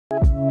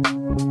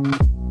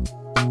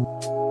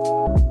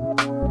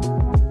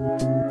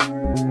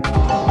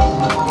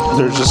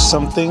There's just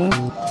something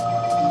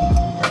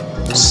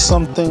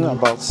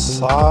about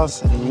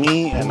sauce and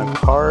meat and the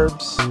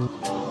carbs.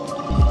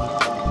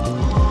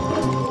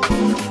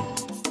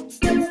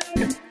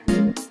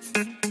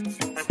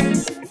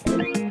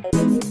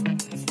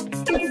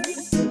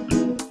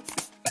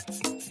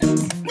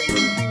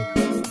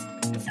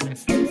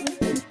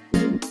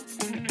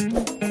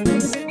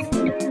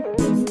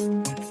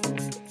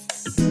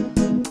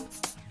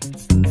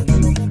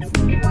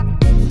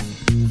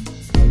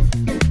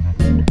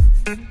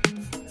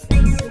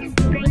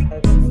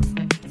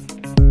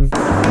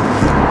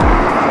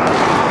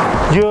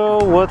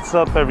 Yo, what's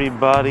up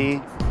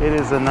everybody? It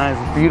is a nice,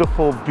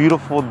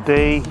 beautiful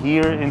day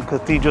here in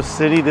Cathedral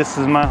City. This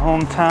is my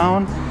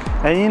hometown.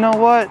 And you know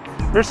what?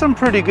 There's some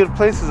pretty good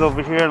places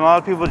over here, and a lot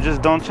of people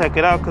just don't check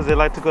it out because they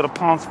like to go to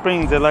Palm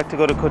Springs, they like to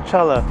go to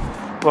Coachella.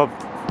 Well,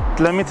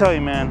 let me tell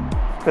you, man,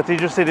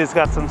 Cathedral City's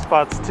got some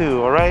spots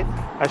too, all right?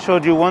 I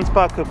showed you one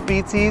spot,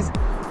 Capizi's.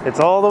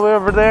 It's all the way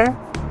over there.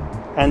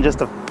 And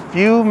just a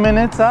few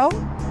minutes out,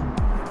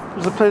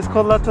 there's a place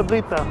called La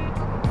Tablita.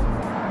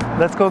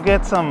 Let's go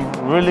get some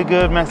really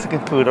good Mexican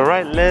food. All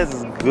right,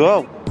 let's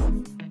go.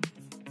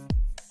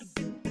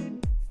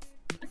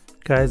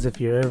 Guys,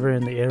 if you're ever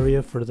in the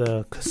area for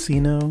the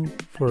casino,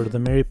 for the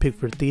Mary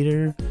Pickford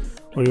Theater,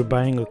 or you're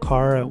buying a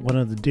car at one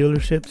of the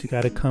dealerships, you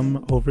gotta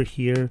come over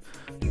here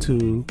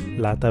to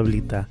La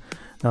Tablita.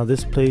 Now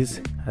this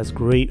place has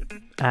great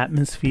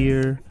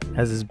atmosphere,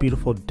 has this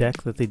beautiful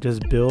deck that they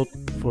just built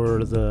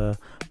for the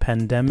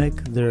pandemic.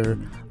 Their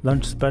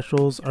lunch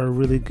specials are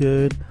really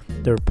good,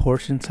 their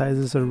portion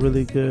sizes are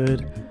really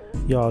good.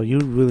 Y'all, you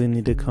really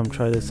need to come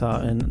try this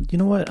out. And you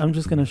know what, I'm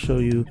just gonna show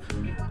you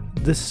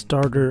this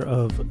starter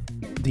of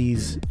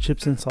these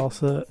chips and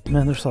salsa.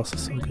 Man, their salsa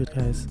is so good,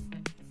 guys.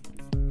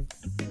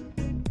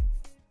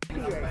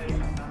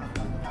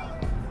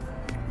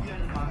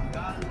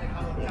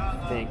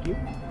 Thank you.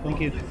 Thank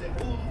you.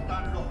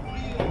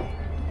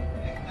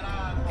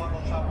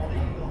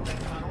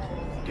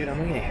 Dude, I'm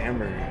gonna get a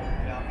hamburger.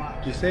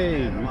 Did you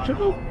say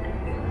Michelob?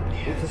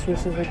 What's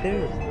this one right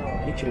there?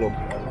 Michelob.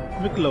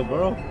 Michelob,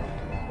 bro.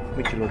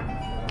 Michelob.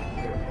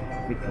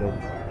 Michelob.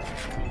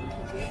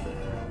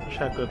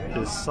 Check out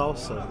this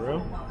salsa,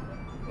 bro.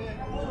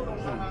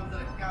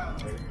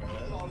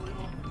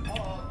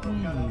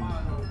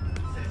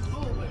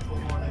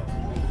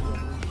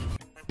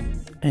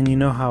 And you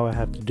know how I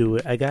have to do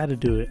it. I gotta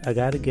do it. I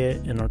gotta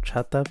get an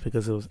horchata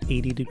because it was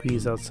 80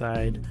 degrees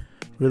outside,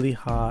 really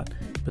hot.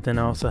 But then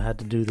I also had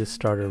to do this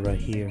starter right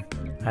here.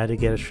 I had to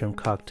get a shrimp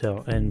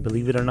cocktail. And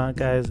believe it or not,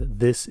 guys,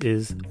 this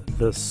is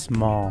the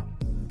small.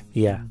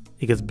 Yeah,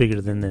 it gets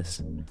bigger than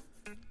this.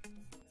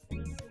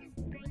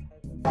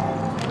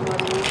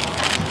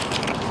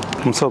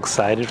 I'm so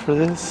excited for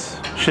this.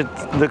 Shit,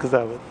 look at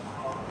that. Look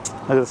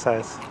at the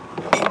size.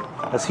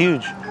 That's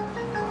huge.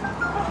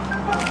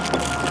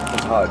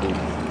 It's hot, dude.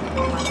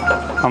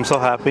 I'm so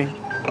happy.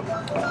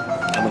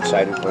 I'm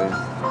excited for you.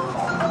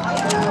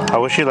 I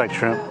wish you liked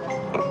shrimp.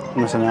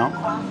 Missing out.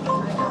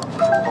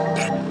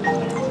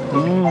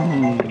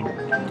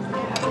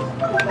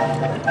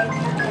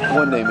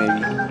 One day,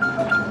 maybe.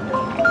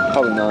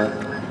 Probably not.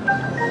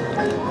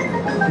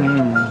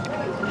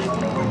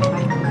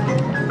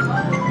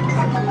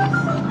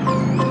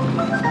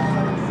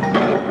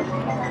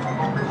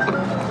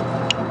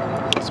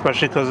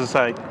 Especially because it's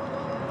like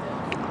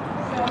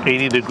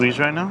 80 degrees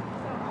right now.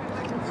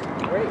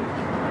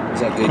 Is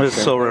that good?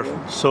 It's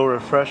so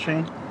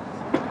refreshing.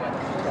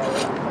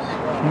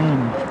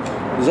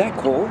 Is that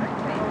cold?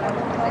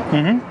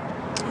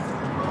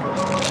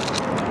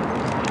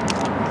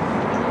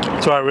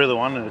 So I really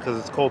wanted it because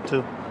it's cold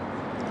too.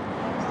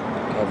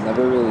 I've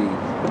never really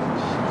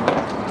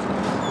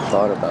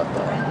thought about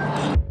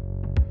that.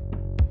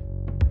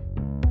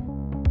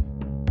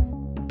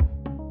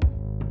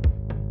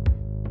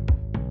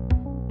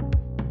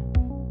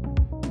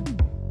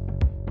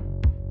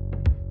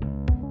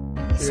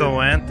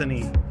 So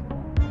Anthony,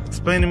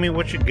 explain to me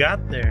what you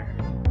got there.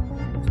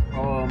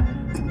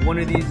 One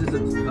of these is a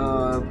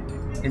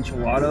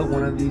enchilada.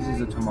 One of these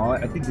is a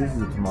tamale. I think this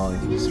is a tamale.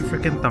 It's a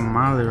freaking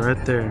tamale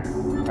right there.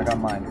 I got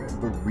my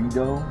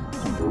burrito,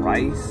 some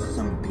rice,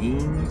 some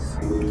beans.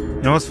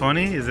 You know what's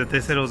funny is that they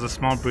said it was a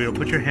small burrito.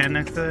 Put your hand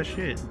next to that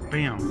shit.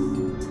 Bam.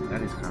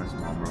 That is kind of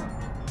small,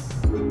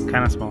 bro.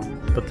 Kind of small.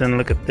 But then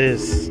look at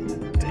this.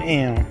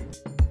 Damn.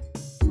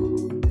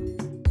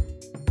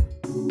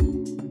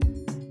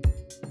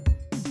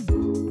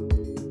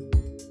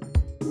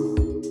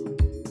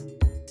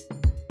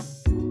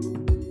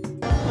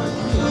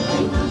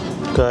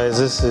 Guys,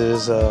 this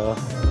is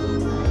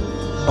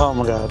oh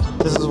my god,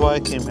 this is why I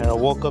came here. I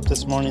woke up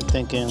this morning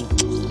thinking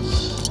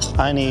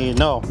I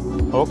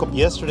woke up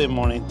yesterday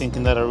morning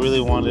thinking that I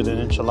really wanted an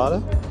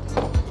enchilada,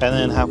 and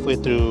then halfway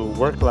through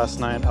work last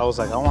night I was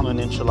like, I want an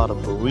enchilada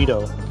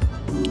burrito,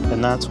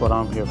 and that's what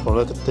I'm here for.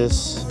 Look at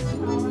this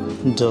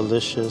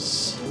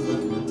delicious,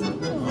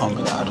 oh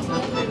my god.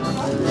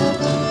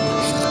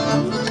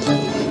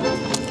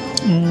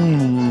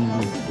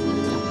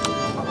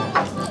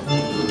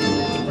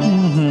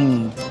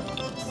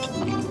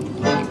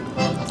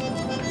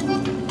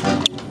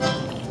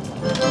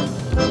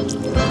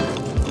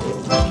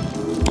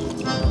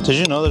 Did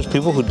you know there's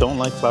people who don't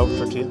like flour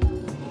tortilla?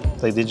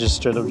 Like they just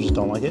straight up just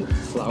don't like it?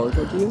 Flour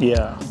tortilla?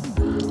 Yeah.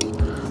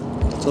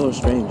 It's a little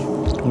strange.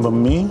 But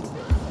me,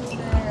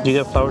 you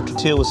get flour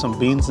tortilla with some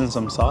beans and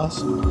some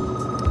sauce.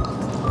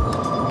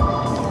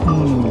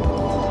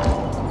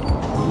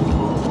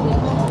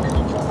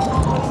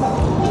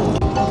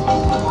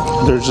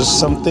 There's just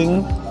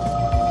something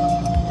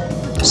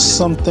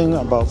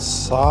about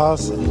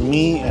sauce and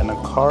meat and the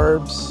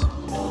carbs.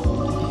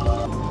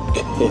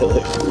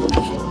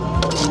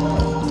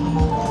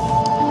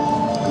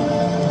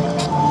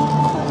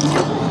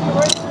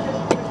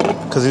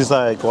 Cause he's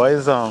like, why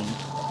is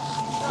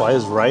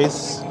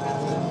rice,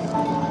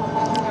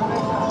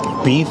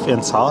 beef,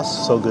 and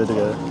sauce so good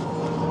together?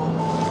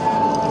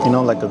 You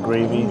know, like a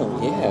gravy,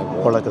 Yeah,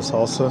 bro. or like a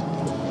salsa.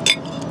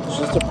 It's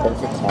just a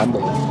perfect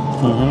combo.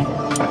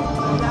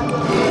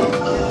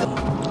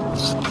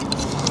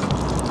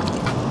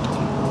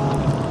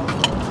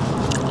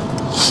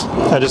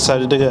 I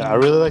decided to get, I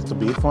really like the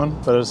beef one,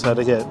 but I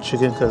decided to get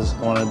chicken because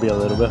I wanted to be a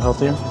little bit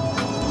healthier.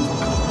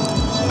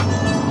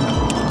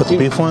 But the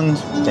beef one,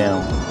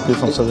 damn,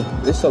 beef one's so good.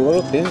 It's the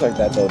little things like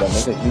that though that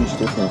make a huge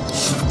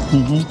difference.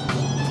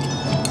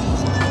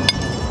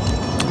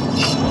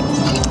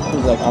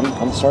 Like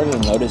I'm starting to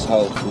notice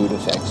how food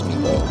affects me,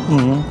 bro.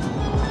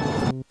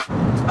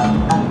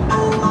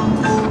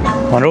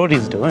 Wonder what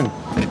he's doing.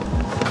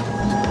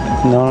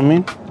 You know what I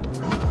mean?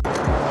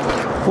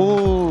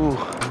 Ooh,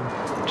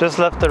 just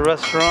left the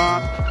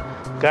restaurant.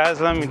 Guys,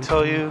 let me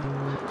tell you,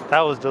 that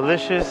was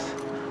delicious.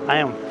 I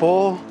am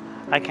full.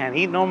 I can't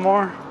eat no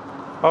more.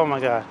 Oh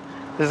my God.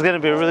 This is gonna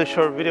be a really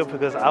short video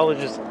because I was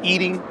just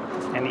eating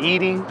and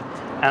eating.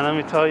 And let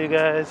me tell you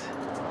guys,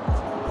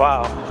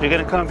 wow, if you're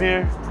gonna come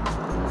here,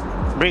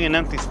 bring an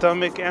empty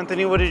stomach.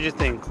 Anthony, what did you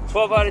think?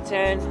 12 out of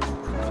 10.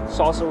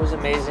 Salsa was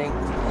amazing.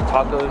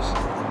 Tacos,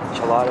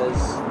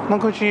 enchiladas.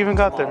 Look what you even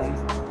got there.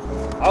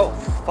 Oh,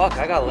 fuck,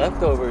 I got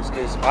leftovers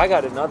because I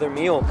got another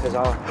meal because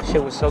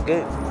shit was so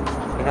good.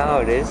 You know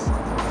how it is?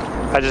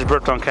 I just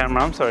burped on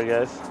camera. I'm sorry,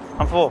 guys.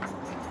 I'm full.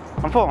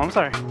 I'm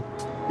sorry.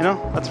 You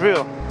know, that's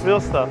real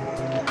stuff.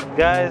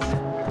 Guys,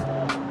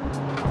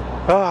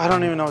 oh, I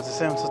don't even know what to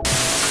say. I'm so...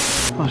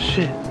 Oh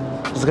shit,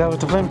 this guy with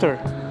the flamethrower.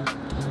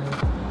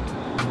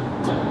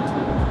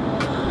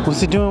 What's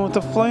he doing with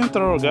the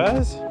flamethrower,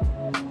 guys?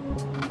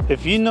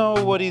 If you know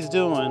what he's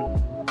doing,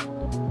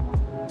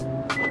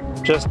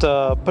 just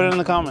put it in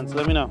the comments,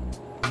 let me know.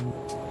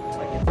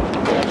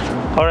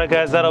 Alright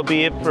guys, that'll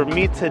be it for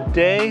me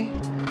today.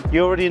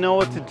 You already know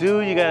what to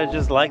do. You gotta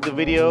just like the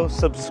video,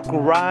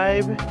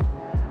 subscribe,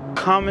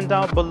 comment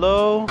down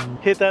below,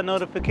 hit that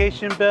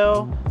notification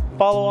bell,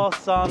 follow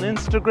us on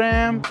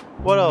Instagram.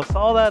 What else?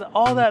 All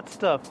that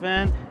stuff,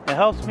 man. It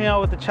helps me out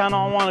with the channel.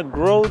 I want to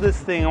grow this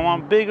thing. I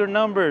want bigger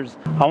numbers.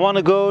 I want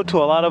to go to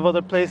a lot of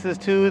other places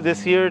too.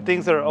 This year,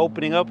 things are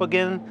opening up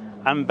again.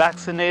 I'm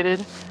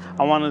vaccinated.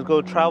 I want to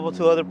go travel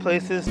to other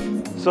places.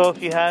 So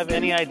if you have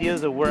any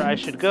ideas of where I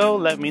should go,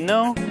 let me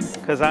know,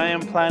 because I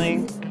am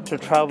planning to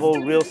travel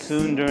real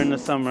soon during the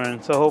summer.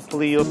 And so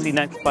hopefully you'll see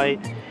Next Bite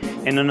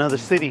in another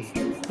city,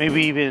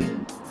 maybe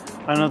even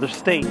another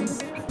state.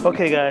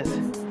 Okay guys,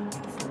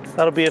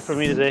 that'll be it for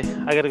me today.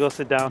 I gotta go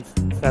sit down.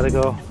 Gotta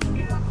go,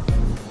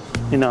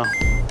 you know,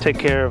 take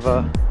care of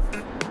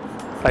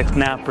like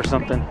nap or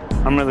something.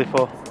 I'm really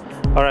full.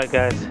 All right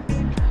guys,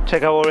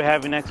 check out what we're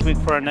having next week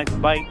for our next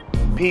bite.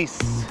 Peace.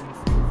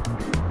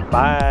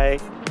 Bye.